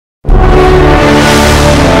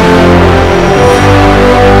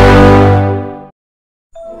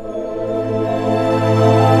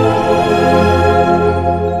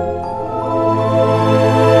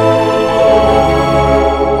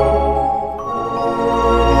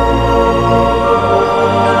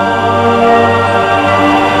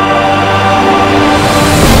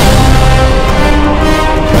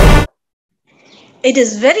It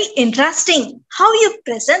is very interesting how you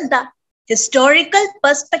present the historical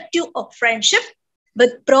perspective of friendship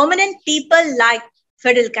with prominent people like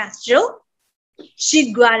Fidel Castro,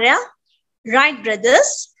 Che Guevara, Wright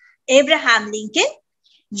brothers, Abraham Lincoln,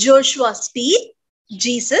 Joshua Speed,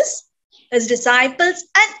 Jesus, his disciples,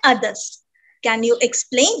 and others. Can you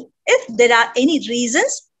explain if there are any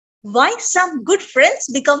reasons why some good friends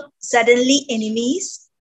become suddenly enemies?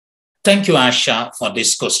 Thank you, Asha, for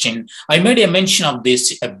this question. I made a mention of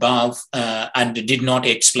this above and did not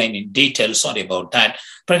explain in detail. Sorry about that.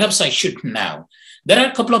 Perhaps I should now. There are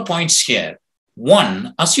a couple of points here.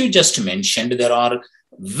 One, as you just mentioned, there are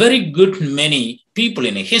very good many people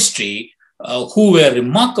in history who were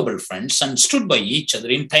remarkable friends and stood by each other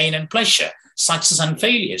in pain and pleasure, success and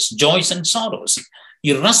failures, joys and sorrows,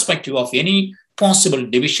 irrespective of any possible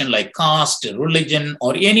division like caste, religion,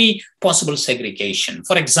 or any possible segregation.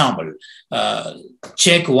 For example,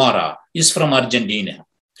 Che Guevara is from Argentina,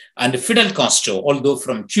 and Fidel Castro, although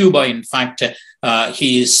from Cuba, in fact,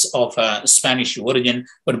 he is of Spanish origin,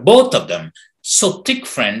 but both of them, so thick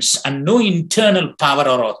friends and no internal power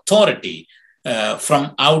or authority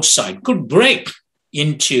from outside could break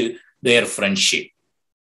into their friendship.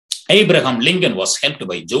 Abraham Lincoln was helped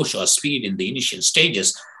by Joshua Speed in the initial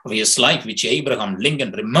stages of his life, which Abraham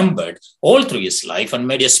Lincoln remembered all through his life and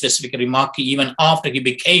made a specific remark even after he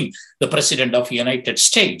became the President of the United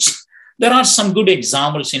States. There are some good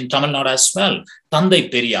examples in Tamil Nadu as well. Tandai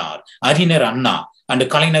Periyar, Arinar Anna, and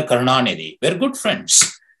Kalaignar Karunanidhi were good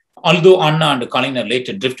friends. Although Anna and Kalaignar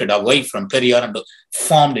later drifted away from Periyar and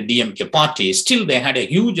formed a DMK party, still they had a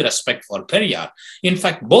huge respect for Periyar. In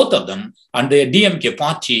fact, both of them and the DMK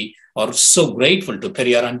party are so grateful to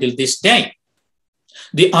Periyar until this day.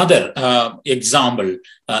 The other example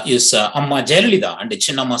is Amma Jayalalitha and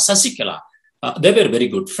Chinnamma Sasikala. They were very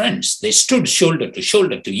good friends. They stood shoulder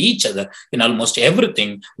to each other in almost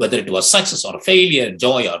everything, whether it was success or failure,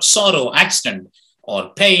 joy or sorrow, accident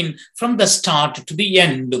or pain, from the start to the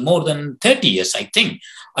end, more than 30 years, I think.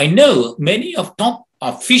 I know many of top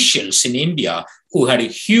officials in India who had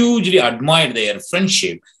hugely admired their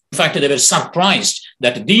friendship. In fact, they were surprised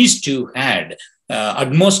that these two had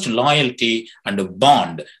utmost loyalty and a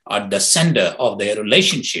bond at the center of their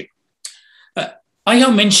relationship. I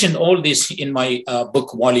have mentioned all this in my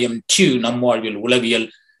book, Volume 2, Nammalvil Ulaviyal,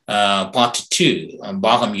 Part 2,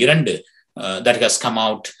 Bhagam 2, that has come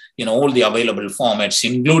out in all the available formats,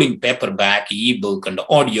 including paperback, ebook, and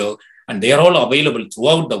audio, and they are all available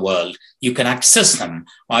throughout the world. You can access them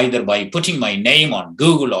either by putting my name on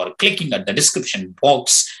Google or clicking at the description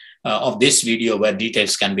box of this video where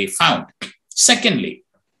details can be found. Secondly,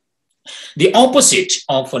 the opposite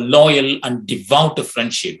of a loyal and devout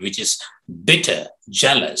friendship, which is bitter,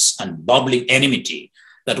 jealous, and bubbling enmity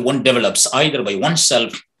that one develops either by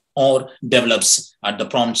oneself or develops at the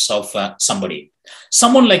prompts of somebody.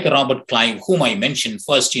 Someone like Robert Clive, whom I mentioned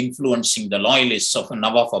first, influencing the loyalists of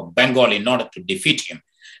Nawab of Bengal in order to defeat him.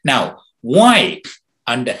 Now, why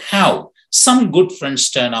and how some good friends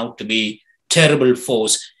turn out to be terrible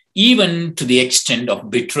foes, even to the extent of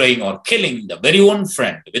betraying or killing the very one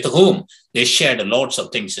friend with whom they shared lots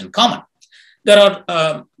of things in common.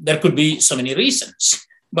 There could be so many reasons,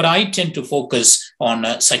 but I tend to focus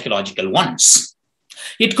on psychological ones.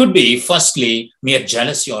 It could be, firstly, mere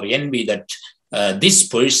jealousy or envy that this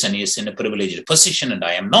person is in a privileged position and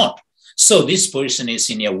I am not. So this person is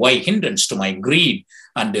in a way hindrance to my greed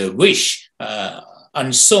and wish.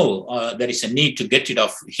 And so there is a need to get rid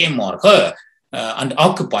of him or her and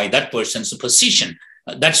occupy that person's position.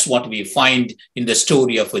 That's what we find in the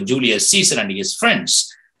story of Julius Caesar and his friends.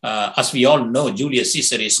 As we all know, Julius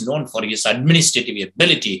Caesar is known for his administrative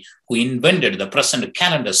ability, who invented the present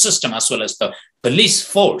calendar system as well as the police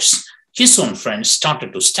force. His own friends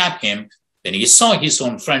started to stab him. Then he saw his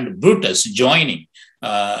own friend Brutus joining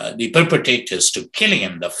the perpetrators to kill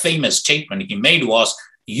him. The famous statement he made was,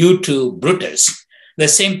 "You too, Brutus." The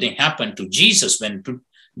same thing happened to Jesus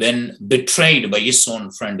when betrayed by his own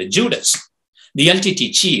friend Judas. The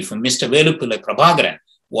LTT chief, Mr. Velupilla Prabhakaran,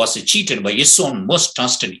 was cheated by his own most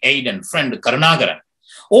trusted aide and friend Karunagaran.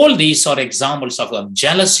 All these are examples of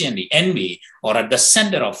jealousy and envy, or at the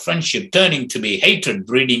center of friendship turning to be hatred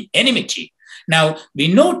breeding enmity. Now, we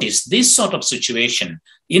notice this sort of situation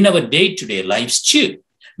in our day-to-day lives too.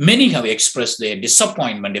 Many have expressed their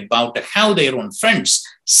disappointment about how their own friends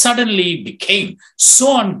suddenly became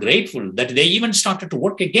so ungrateful that they even started to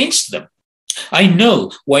work against them. I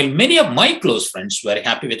know while many of my close friends were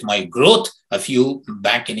happy with my growth a few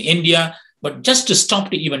back in India, but just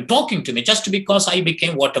stopped even talking to me just because I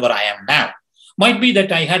became whatever I am now. Might be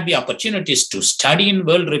that I had the opportunities to study in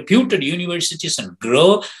well-reputed universities and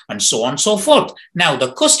grow and so on and so forth. Now,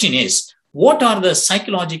 the question is, what are the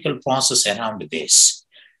psychological process around this?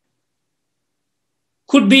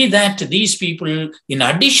 Could be that these people, in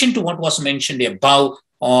addition to what was mentioned above,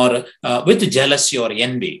 or with jealousy or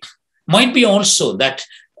envy, might be also that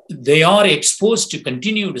they are exposed to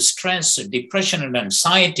continued stress, depression, and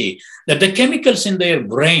anxiety, that the chemicals in their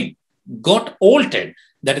brain got altered,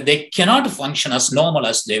 that they cannot function as normal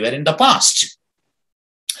as they were in the past.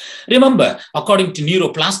 Remember, according to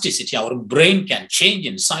neuroplasticity, our brain can change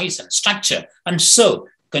in size and structure, and so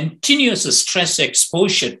continuous stressful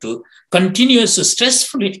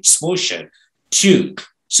exposure to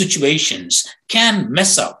situations can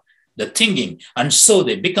mess up the thinking, and so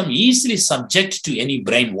they become easily subject to any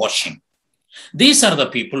brainwashing. These are the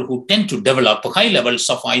people who tend to develop high levels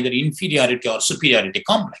of either inferiority or superiority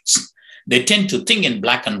complex. They tend to think in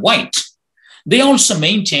black and white. They also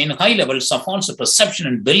maintain high levels of false perception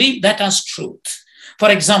and believe that as truth. For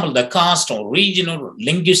example, the caste or regional or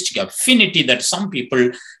linguistic affinity that some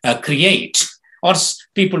people create, or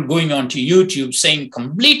people going on to YouTube saying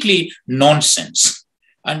completely nonsense,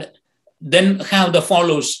 and then have the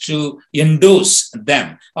followers to endorse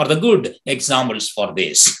them, are the good examples for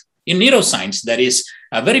this. In neuroscience, there is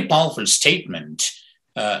a very powerful statement,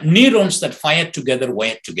 neurons that fire together,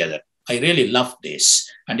 wire together. I really love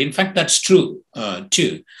this. And in fact, that's true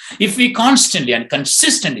too. If we constantly and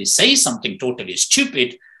consistently say something totally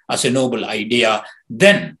stupid as a noble idea,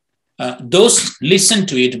 then those listen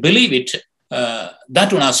to it, believe it,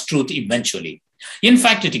 that one as truth eventually. In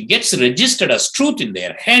fact, it gets registered as truth in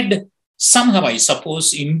their head. Somehow, I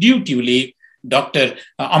suppose, intuitively, Dr.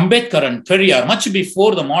 Ambedkar and Periyar, much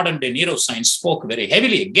before the modern day neuroscience, spoke very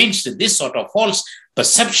heavily against this sort of false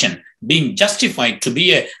perception being justified to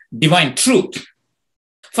be a divine truth.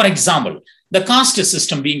 For example, the caste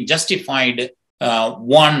system being justified,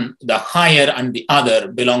 one, the higher, and the other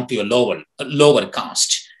belong to a lower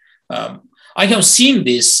caste. I have seen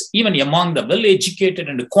this even among the well-educated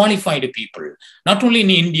and qualified people, not only in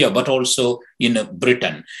India, but also in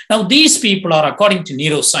Britain. Now, these people are, according to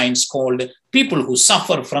neuroscience, called people who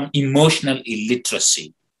suffer from emotional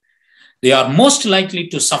illiteracy. They are most likely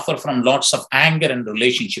to suffer from lots of anger and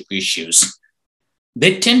relationship issues.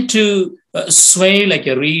 They tend to sway like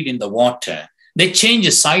a reed in the water. They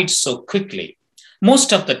change sides so quickly.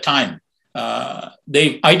 Most of the time,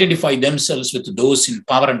 they identify themselves with those in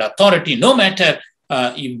power and authority, no matter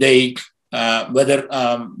if they whether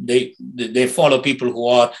they follow people who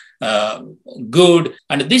are good.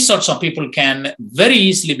 And these sorts of people can very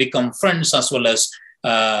easily become friends as well as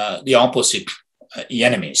the opposite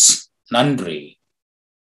enemies. Nandri.